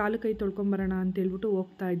ಕಾಲು ಕೈ ತೊಳ್ಕೊಂಬರೋಣ ಅಂತೇಳ್ಬಿಟ್ಟು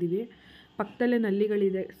ಹೋಗ್ತಾ ಇದ್ದೀವಿ. ಪಕ್ಕದಲ್ಲೇ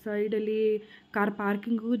ನಲ್ಲಿಗಳಿದೆ, ಸೈಡಲ್ಲಿ ಕಾರ್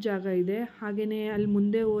ಪಾರ್ಕಿಂಗಿಗೂ ಜಾಗ ಇದೆ. ಹಾಗೆಯೇ ಅಲ್ಲಿ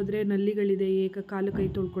ಮುಂದೆ ಹೋದರೆ ನಲ್ಲಿಗಳಿದೆ, ಕಾಲು ಕೈ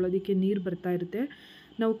ತೊಳ್ಕೊಳ್ಳೋದಕ್ಕೆ ನೀರು ಬರ್ತಾ ಇರುತ್ತೆ.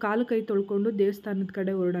 ನಾವು ಕಾಲು ಕೈ ತೊಳ್ಕೊಂಡು ದೇವಸ್ಥಾನದ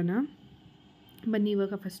ಕಡೆ ಹೊರಡೋಣ. ಬನ್ನಿ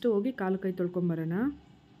ಇವಾಗ ಫಸ್ಟು ಹೋಗಿ ಕಾಲು ಕೈ ತೊಳ್ಕೊಂಬರೋಣ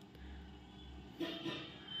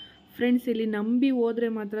ಫ್ರೆಂಡ್ಸ್. ಇಲ್ಲಿ ನಂಬಿ ಹೋದರೆ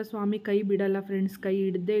ಮಾತ್ರ ಸ್ವಾಮಿ ಕೈ ಬಿಡಲ್ಲ ಫ್ರೆಂಡ್ಸ್, ಕೈ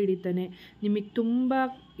ಹಿಡಿತಾನೆ. ನಿಮಗೆ ತುಂಬ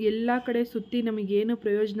ಎಲ್ಲ ಕಡೆ ಸುತ್ತಿ ನಮಗೇನು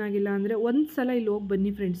ಪ್ರಯೋಜನ ಆಗಿಲ್ಲ ಅಂದರೆ ಒಂದು ಸಲ ಇಲ್ಲಿ ಹೋಗಿ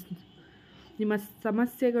ಬನ್ನಿ ಫ್ರೆಂಡ್ಸ್, ನಿಮ್ಮ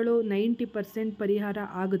ಸಮಸ್ಯೆಗಳು 90% ಪರಿಹಾರ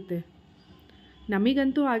ಆಗುತ್ತೆ.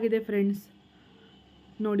 ನಮಗಂತೂ ಆಗಿದೆ ಫ್ರೆಂಡ್ಸ್.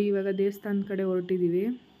 ನೋಡಿ, ಇವಾಗ ದೇವಸ್ಥಾನದ ಕಡೆ ಹೊರಟಿದ್ದೀವಿ.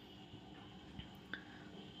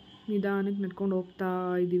 ನಿಧಾನಕ್ಕೆ ನಡ್ಕೊಂಡು ಹೋಗ್ತಾ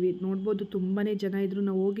ಇದ್ದೀವಿ. ನೋಡ್ಬೋದು ತುಂಬಾ ಜನ ಇದ್ದರು.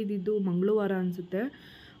 ನಾವು ಹೋಗಿದ್ದು ಮಂಗಳವಾರ ಅನಿಸುತ್ತೆ.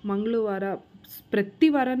 ಮಂಗಳವಾರ ಪ್ರತಿ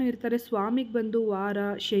ವಾರನೂ ಇರ್ತಾರೆ. ಸ್ವಾಮಿಗೆ ಬಂದು ವಾರ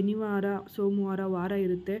ಶನಿವಾರ ಸೋಮವಾರ ವಾರ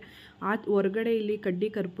ಇರುತ್ತೆ. ಹೊರಗಡೆ ಇಲ್ಲಿ ಕಡ್ಡಿ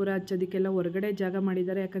ಕರ್ಪೂರ ಹಚ್ಚೋದಕ್ಕೆಲ್ಲ ಹೊರಗಡೆ ಜಾಗ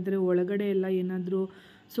ಮಾಡಿದ್ದಾರೆ. ಯಾಕಂದರೆ ಒಳಗಡೆ ಎಲ್ಲ ಏನಾದರೂ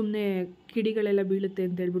ಸುಮ್ಮನೆ ಕಿಡಿಗಳೆಲ್ಲ ಬೀಳುತ್ತೆ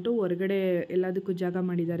ಅಂತೇಳ್ಬಿಟ್ಟು ಹೊರಗಡೆ ಎಲ್ಲದಕ್ಕೂ ಜಾಗ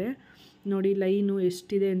ಮಾಡಿದ್ದಾರೆ. ನೋಡಿ ಲೈನು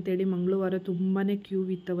ಎಷ್ಟಿದೆ ಅಂತೇಳಿ. ಮಂಗಳವಾರ ತುಂಬಾ ಕ್ಯೂ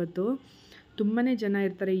ಇತ್ತವತ್ತು. ತುಂಬಾ ಜನ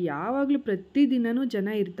ಇರ್ತಾರೆ, ಯಾವಾಗಲೂ ಪ್ರತಿದಿನವೂ ಜನ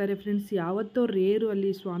ಇರ್ತಾರೆ ಫ್ರೆಂಡ್ಸ್. ಯಾವತ್ತೋ ರೇರು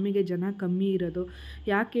ಅಲ್ಲಿ ಸ್ವಾಮಿಗೆ ಜನ ಕಮ್ಮಿ ಇರೋದು.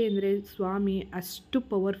 ಯಾಕೆ ಅಂದರೆ ಸ್ವಾಮಿ ಅಷ್ಟು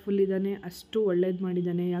ಪವರ್ಫುಲ್ ಇದ್ದಾನೆ, ಅಷ್ಟು ಒಳ್ಳೇದು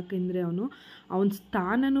ಮಾಡಿದ್ದಾನೆ. ಯಾಕೆಂದರೆ ಅವನ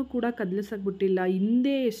ಸ್ಥಾನನೂ ಕೂಡ ಕದಲಿಸಕ್ಕೆ ಬಿಟ್ಟಿಲ್ಲ.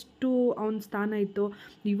 ಹಿಂದೆ ಎಷ್ಟು ಅವನ ಸ್ಥಾನ ಇತ್ತೋ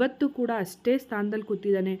ಇವತ್ತು ಕೂಡ ಅಷ್ಟೇ ಸ್ಥಾನದಲ್ಲಿ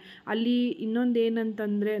ಕೂತಿದ್ದಾನೆ. ಅಲ್ಲಿ ಇನ್ನೊಂದು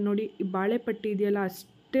ಏನಂತಂದರೆ ನೋಡಿ, ಬಾಳೆಪಟ್ಟಿ ಇದೆಯಲ್ಲ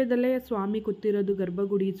ಅಷ್ಟೇದಲ್ಲೇ ಸ್ವಾಮಿ ಕೂತಿರೋದು,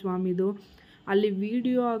 ಗರ್ಭಗುಡಿ ಸ್ವಾಮಿದು. ಅಲ್ಲಿ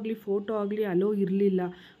ವಿಡಿಯೋ ಆಗಲಿ ಫೋಟೋ ಆಗಲಿ ಅಲೋ ಇರಲಿಲ್ಲ.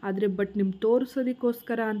 ಆದರೆ ಬಟ್ ನಿಮ್ಗೆ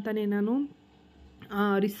ತೋರಿಸೋದಕ್ಕೋಸ್ಕರ ಅಂತಲೇ ನಾನು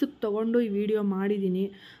ರಿಸ್ಕ್ ತೊಗೊಂಡು ಈ ವಿಡಿಯೋ ಮಾಡಿದ್ದೀನಿ.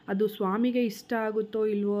 ಅದು ಸ್ವಾಮಿಗೆ ಇಷ್ಟ ಆಗುತ್ತೋ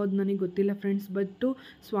ಇಲ್ವೋ ಅದು ನನಗೆ ಗೊತ್ತಿಲ್ಲ ಫ್ರೆಂಡ್ಸ್. ಬಟ್ಟು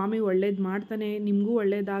ಸ್ವಾಮಿ ಒಳ್ಳೇದು ಮಾಡ್ತಾನೆ, ನಿಮಗೂ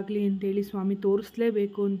ಒಳ್ಳೇದಾಗಲಿ ಅಂತೇಳಿ ಸ್ವಾಮಿ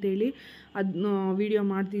ತೋರಿಸ್ಲೇಬೇಕು ಅಂತೇಳಿ ಅದನ್ನ ವಿಡಿಯೋ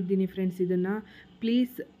ಮಾಡ್ತಿದ್ದೀನಿ ಫ್ರೆಂಡ್ಸ್. ಇದನ್ನು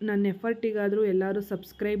ಪ್ಲೀಸ್ ನನ್ನ ಎಫರ್ಟಿಗಾದರೂ ಎಲ್ಲರೂ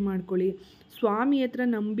ಸಬ್ಸ್ಕ್ರೈಬ್ ಮಾಡ್ಕೊಳ್ಳಿ. ಸ್ವಾಮಿ ಹತ್ರ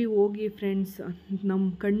ನಂಬಿ ಹೋಗಿ ಫ್ರೆಂಡ್ಸ್.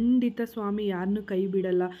 ಖಂಡಿತ ಸ್ವಾಮಿ ಯಾರನ್ನೂ ಕೈ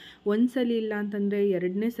ಬಿಡಲ್ಲ. ಒಂದು ಸಲ ಇಲ್ಲ ಅಂತಂದರೆ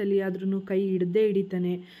ಎರಡನೇ ಸಲ ಆದ್ರೂ ಕೈ ಹಿಡ್ದೇ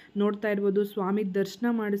ಹಿಡಿತಾನೆ. ನೋಡ್ತಾ ಇರ್ಬೋದು, ಸ್ವಾಮಿ ದರ್ಶನ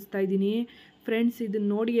ಮಾಡಿಸ್ತಾ ಇದ್ದೀನಿ ಫ್ರೆಂಡ್ಸ್. ಇದನ್ನು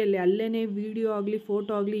ನೋಡಿ ಅಲ್ಲೇ ವಿಡಿಯೋ ಆಗಲಿ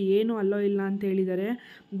ಫೋಟೋ ಆಗಲಿ ಏನೂ ಅಲ್ಲೋ ಇಲ್ಲ ಅಂತ ಹೇಳಿದ್ದಾರೆ.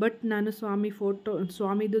 ಬಟ್ ನಾನು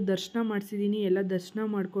ಸ್ವಾಮಿದು ದರ್ಶನ ಮಾಡಿಸಿದ್ದೀನಿ. ಎಲ್ಲ ದರ್ಶನ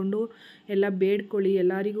ಮಾಡಿಕೊಂಡು ಎಲ್ಲ ಬೇಡ್ಕೊಳ್ಳಿ,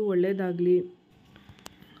 ಎಲ್ಲರಿಗೂ ಒಳ್ಳೆಯದಾಗಲಿ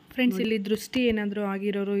ಫ್ರೆಂಡ್ಸ್. ಇಲ್ಲಿ ದೃಷ್ಟಿ ಏನಾದರೂ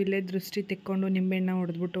ಆಗಿರೋರು ಇಲ್ಲೇ ದೃಷ್ಟಿ ತೆಕ್ಕೊಂಡು ನಿಂಬೆಹಣ್ಣು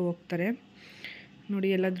ಹೊಡೆದ್ಬಿಟ್ಟು ಹೋಗ್ತಾರೆ ನೋಡಿ.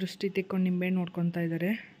 ಎಲ್ಲ ದೃಷ್ಟಿ ತೆಕ್ಕೊಂಡು ನಿಂಬೆಹಣ್ಣು ನೋಡ್ಕೊತಾ ಇದ್ದಾರೆ.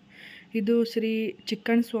 ಇದು ಶ್ರೀ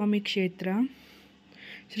ಚಿಕ್ಕಣ್ಣ ಸ್ವಾಮಿ ಕ್ಷೇತ್ರ,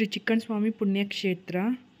 ಶ್ರೀ ಚಿಕ್ಕಣ್ಣ ಸ್ವಾಮಿ ಪುಣ್ಯಕ್ಷೇತ್ರ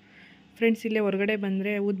ಫ್ರೆಂಡ್ಸ್. ಇಲ್ಲೇ ಹೊರಗಡೆ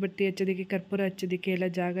ಬಂದರೆ ಊದುಬತ್ತಿ ಹಚ್ಚೋದಕ್ಕೆ, ಕರ್ಪೂರ ಹಚ್ಚೋದಕ್ಕೆ ಎಲ್ಲ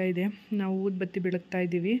ಜಾಗ ಇದೆ. ನಾವು ಊದುಬತ್ತಿ ಬೆಳಗ್ತಾ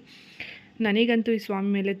ಇದ್ದೀವಿ. ನನಗಂತೂ ಈ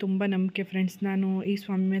ಸ್ವಾಮಿ ಮೇಲೆ ತುಂಬ ನಂಬಿಕೆ ಫ್ರೆಂಡ್ಸ್. ನಾನು ಈ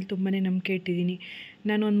ಸ್ವಾಮಿ ಮೇಲೆ ತುಂಬಾ ನಂಬಿಕೆ ಇಟ್ಟಿದ್ದೀನಿ.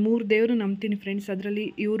 ನಾನು ಒಂದು 3 ದೇವರು ನಂಬ್ತೀನಿ ಫ್ರೆಂಡ್ಸ್. ಅದರಲ್ಲಿ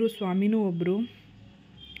ಇವರು ಸ್ವಾಮಿನೂ ಒಬ್ಬರು.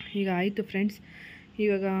 ಈಗ ಆಯಿತು ಫ್ರೆಂಡ್ಸ್,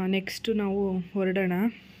 ಇವಾಗ ನೆಕ್ಸ್ಟು ನಾವು ಹೊರಡೋಣ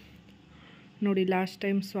ನೋಡಿ. ಲಾಸ್ಟ್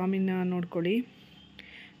ಟೈಮ್ ಸ್ವಾಮಿನ ನೋಡ್ಕೊಳ್ಳಿ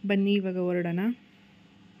ಬನ್ನಿ. ಇವಾಗ ಹೊರಡೋಣ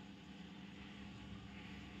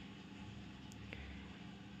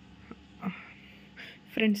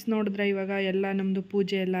ಫ್ರೆಂಡ್ಸ್. ನೋಡಿದ್ರೆ ಇವಾಗ ಎಲ್ಲ ನಮ್ಮದು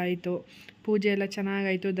ಪೂಜೆ ಎಲ್ಲ ಆಯಿತು. ಪೂಜೆ ಎಲ್ಲ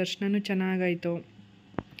ಚೆನ್ನಾಗಾಯಿತು, ದರ್ಶನವೂ ಚೆನ್ನಾಗಾಯಿತು.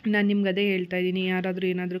 ನಾನು ನಿಮ್ಗೆ ಅದೇ ಹೇಳ್ತಾ ಇದ್ದೀನಿ, ಯಾರಾದರೂ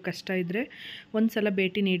ಏನಾದರೂ ಕಷ್ಟ ಇದ್ದರೆ ಒಂದು ಸಲ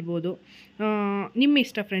ಭೇಟಿ ನೀಡ್ಬೋದು. ನಿಮ್ಮ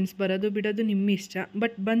ಇಷ್ಟ ಫ್ರೆಂಡ್ಸ್, ಬರೋದು ಬಿಡೋದು ನಿಮ್ಮ ಇಷ್ಟ.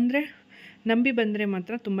 ಬಟ್ ಬಂದರೆ ನಂಬಿ ಬಂದರೆ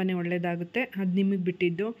ಮಾತ್ರ ತುಂಬಾ ಒಳ್ಳೆಯದಾಗುತ್ತೆ. ಅದು ನಿಮಗೆ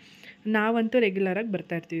ಬಿಟ್ಟಿದ್ದು. ನಾವಂತೂ ರೆಗ್ಯುಲರಾಗಿ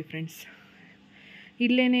ಬರ್ತಾಯಿರ್ತೀವಿ ಫ್ರೆಂಡ್ಸ್.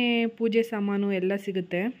 ಇಲ್ಲೇ ಪೂಜೆ ಸಾಮಾನು ಎಲ್ಲ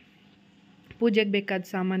ಸಿಗುತ್ತೆ. ಪೂಜೆಗೆ ಬೇಕಾದ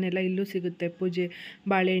ಸಾಮಾನೆಲ್ಲ ಇಲ್ಲೂ ಸಿಗುತ್ತೆ. ಪೂಜೆ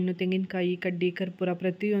ಬಾಳೆಹಣ್ಣು, ತೆಂಗಿನಕಾಯಿ, ಕಡ್ಡಿ, ಕರ್ಪೂರ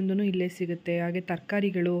ಪ್ರತಿಯೊಂದೂ ಇಲ್ಲೇ ಸಿಗುತ್ತೆ. ಹಾಗೆ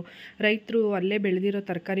ತರಕಾರಿಗಳು, ರೈತರು ಅಲ್ಲೇ ಬೆಳೆದಿರೋ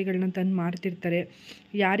ತರಕಾರಿಗಳನ್ನ ತಂದು ಮಾರ್ತಿರ್ತಾರೆ.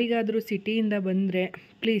 ಯಾರಿಗಾದರೂ ಸಿಟಿಯಿಂದ ಬಂದರೆ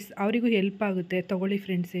ಪ್ಲೀಸ್ ಅವರಿಗೂ ಹೆಲ್ಪ್ ಆಗುತ್ತೆ. ತೊಗೊಳ್ಳಿ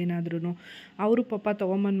ಫ್ರೆಂಡ್ಸ್. ಏನಾದ್ರೂ ಅವರು ಪಾಪ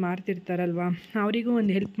ತೊಗೊಂಬಂದು ಮಾರ್ತಿರ್ತಾರಲ್ವ, ಅವರಿಗೂ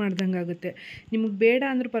ಒಂದು ಹೆಲ್ಪ್ ಮಾಡ್ದಂಗೆ ಆಗುತ್ತೆ. ನಿಮಗೆ ಬೇಡ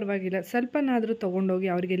ಅಂದರೂ ಪರವಾಗಿಲ್ಲ, ಸ್ವಲ್ಪನಾದರೂ ತೊಗೊಂಡೋಗಿ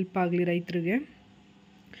ಅವ್ರಿಗೆ ಹೆಲ್ಪ್ ಆಗಲಿ ರೈತರಿಗೆ.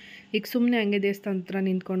 ಈಗ ಸುಮ್ಮನೆ ಹಂಗೆ ದೇವಸ್ಥಾನ ಹತ್ರ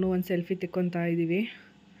ನಿಂತ್ಕೊಂಡು ಒಂದು ಸೆಲ್ಫಿ ತೆಕ್ಕೊತಾ ಇದ್ದೀವಿ.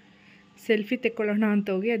 ಸೆಲ್ಫಿ ತೆಕ್ಕೊಳ್ಳೋಣ ಅಂತ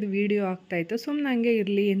ಹೋಗಿ ಅದು ವೀಡಿಯೋ ಆಗ್ತಾಯಿತ್ತು. ಸುಮ್ಮನೆ ಹಂಗೆ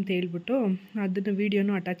ಇರಲಿ ಅಂತ ಹೇಳ್ಬಿಟ್ಟು ಅದನ್ನು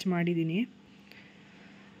ವೀಡಿಯೋನೂ ಅಟ್ಯಾಚ್ ಮಾಡಿದ್ದೀನಿ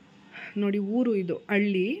ನೋಡಿ. ಊರು ಇದು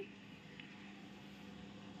ಹಳ್ಳಿ.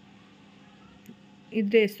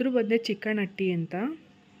 ಇದ್ರ ಹೆಸರು ಬಂದೆ ಚಿಕ್ಕನಹಟ್ಟಿ ಅಂತ.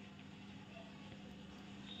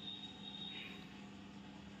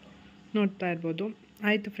 ನೋಡ್ತಾ ಇರ್ಬೋದು.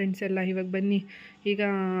 ಆಯಿತು ಫ್ರೆಂಡ್ಸ್ ಎಲ್ಲ ಇವಾಗ ಬನ್ನಿ. ಈಗ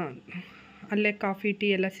ಅಲ್ಲೇ ಕಾಫಿ ಟೀ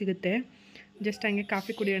ಎಲ್ಲ ಸಿಗುತ್ತೆ. ಜಸ್ಟ್ ಹಂಗೆ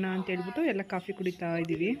ಕಾಫಿ ಕುಡಿಯೋಣ ಅಂತ ಹೇಳ್ಬಿಟ್ಟು ಎಲ್ಲ ಕಾಫಿ ಕುಡಿತಾ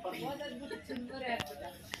ಇದ್ದೀವಿ.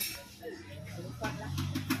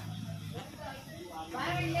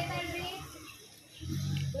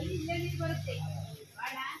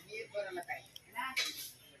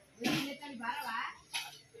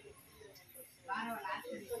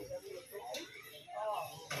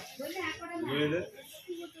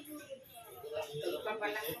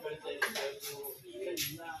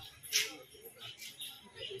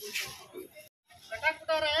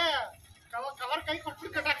 ಕವರ್ ಕೈ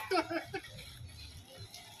ಕೊಟ್ಬಿಟ್ಟು ಕಟ್ಟಾಕ್ತು.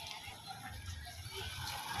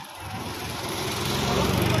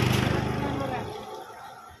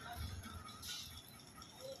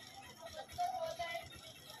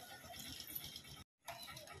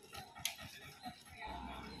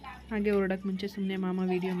 ಹಾಗೆ ಹೊರಡೋಕ್ಕೆ ಮುಂಚೆ ಸುಮ್ಮನೆ ಮಾಮ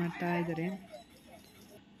ವೀಡಿಯೋ ಮಾಡ್ತಾ ಇದ್ದಾರೆ.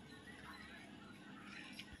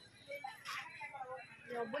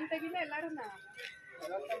 ಒಬ್ಬನ ತೆಗಿಲ್ಲ ಎಲ್ಲಾರನ್ನ.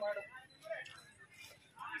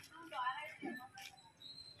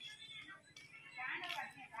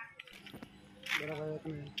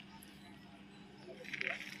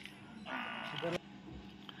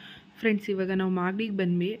 ಫ್ರೆಂಡ್ಸ್ ಇವಾಗ ನಾವು ಮಾಗಡಿಗೆ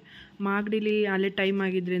ಬಂದ್ವಿ. ಮಾಗಡಿಲಿ ಅಲ್ಲೇ ಟೈಮ್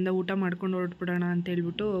ಆಗಿದ್ದರಿಂದ ಊಟ ಮಾಡ್ಕೊಂಡು ಹೊರಟ್ಬಿಡೋಣ ಅಂತ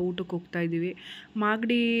ಹೇಳ್ಬಿಟ್ಟು ಊಟಕ್ಕೆ ಹೋಗ್ತಾ ಇದ್ದೀವಿ.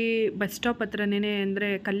 ಮಾಗಡಿ ಬಸ್ ಸ್ಟಾಪ್ ಹತ್ರನೇ ಅಂದರೆ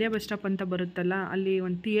ಕಲ್ಯ ಬಸ್ ಸ್ಟಾಪ್ ಅಂತ ಬರುತ್ತಲ್ಲ, ಅಲ್ಲಿ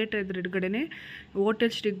ಒಂದು ಥಿಯೇಟ್ರ್ ಎದುರುಗಡೆನೇ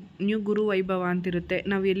ಹೋಟೆಲ್ ಶ್ರೀ ನ್ಯೂ ಗುರು ವೈಭವ ಅಂತಿರುತ್ತೆ.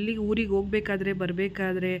 ನಾವು ಎಲ್ಲಿಗೆ ಊರಿಗೆ ಹೋಗ್ಬೇಕಾದ್ರೆ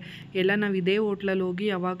ಬರಬೇಕಾದ್ರೆ ಎಲ್ಲ ನಾವು ಇದೇ ಹೋಟ್ಲಲ್ಲಿ ಹೋಗಿ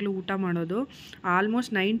ಯಾವಾಗಲೂ ಊಟ ಮಾಡೋದು.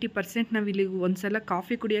 ಆಲ್ಮೋಸ್ಟ್ 90% ನಾವು ಇಲ್ಲಿಗೆ ಒಂದು ಸಲ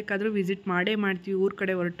ಕಾಫಿ ಕುಡಿಯೋಕ್ಕಾದರೂ ವಿಸಿಟ್ ಮಾಡೇ ಮಾಡ್ತೀವಿ ಊರ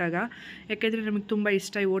ಕಡೆ ಹೊರಟಾಗ. ಯಾಕೆಂದರೆ ನಮಗೆ ತುಂಬ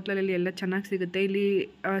ಇಷ್ಟ ಈ ಹೋಟ್ಲಲ್ಲಿ ಎಲ್ಲ ಚೆನ್ನಾಗಿ ಸಿಗುತ್ತೆ. ಇಲ್ಲಿ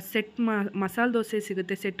ಸೆಟ್ ಮಸಾಲೆ ದೋಸೆ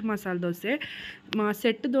ಸಿಗುತ್ತೆ, ಸೆಟ್ ಮಸಾಲೆ ದೋಸೆ.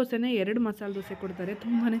 ಸೆಟ್ ದೋಸೆನೇ 2 ಮಸಾಲೆ ದೋಸೆ ಕೊಡ್ತಾರೆ,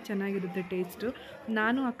 ತುಂಬಾ ಚೆನ್ನಾಗಿರುತ್ತೆ ಟೇಸ್ಟು.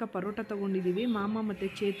 ನಾನು ಅಕ್ಕ ಪರೋಟ ತೊಗೊಂಡಿದ್ದೀವಿ, ಮಾಮ ಮತ್ತು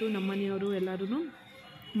ಚೇತು ನಮ್ಮನೆಯವರು ಎಲ್ಲರೂ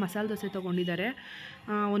ಮಸಾಲೆ ದೋಸೆ ತೊಗೊಂಡಿದ್ದಾರೆ.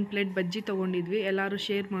 ಒಂದು ಪ್ಲೇಟ್ ಬಜ್ಜಿ ತೊಗೊಂಡಿದ್ವಿ. ಎಲ್ಲರೂ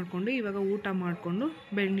ಶೇರ್ ಮಾಡಿಕೊಂಡು ಇವಾಗ ಊಟ ಮಾಡಿಕೊಂಡು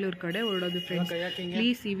ಬೆಂಗಳೂರು ಕಡೆ ಹೊರಡೋದು. ಫ್ರೆಂಡ್ಸ್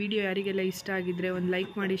ಪ್ಲೀಸ್ ಈ ವಿಡಿಯೋ ಯಾರಿಗೆಲ್ಲ ಇಷ್ಟ ಆಗಿದ್ದರೆ ಒಂದು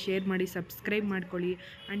ಲೈಕ್ ಮಾಡಿ, ಶೇರ್ ಮಾಡಿ, ಸಬ್ಸ್ಕ್ರೈಬ್ ಮಾಡ್ಕೊಳ್ಳಿ.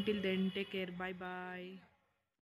 ಅಂಟಿಲ್ ದೆನ್ ಟೇಕ್ ಕೇರ್, ಬಾಯ್ ಬಾಯ್.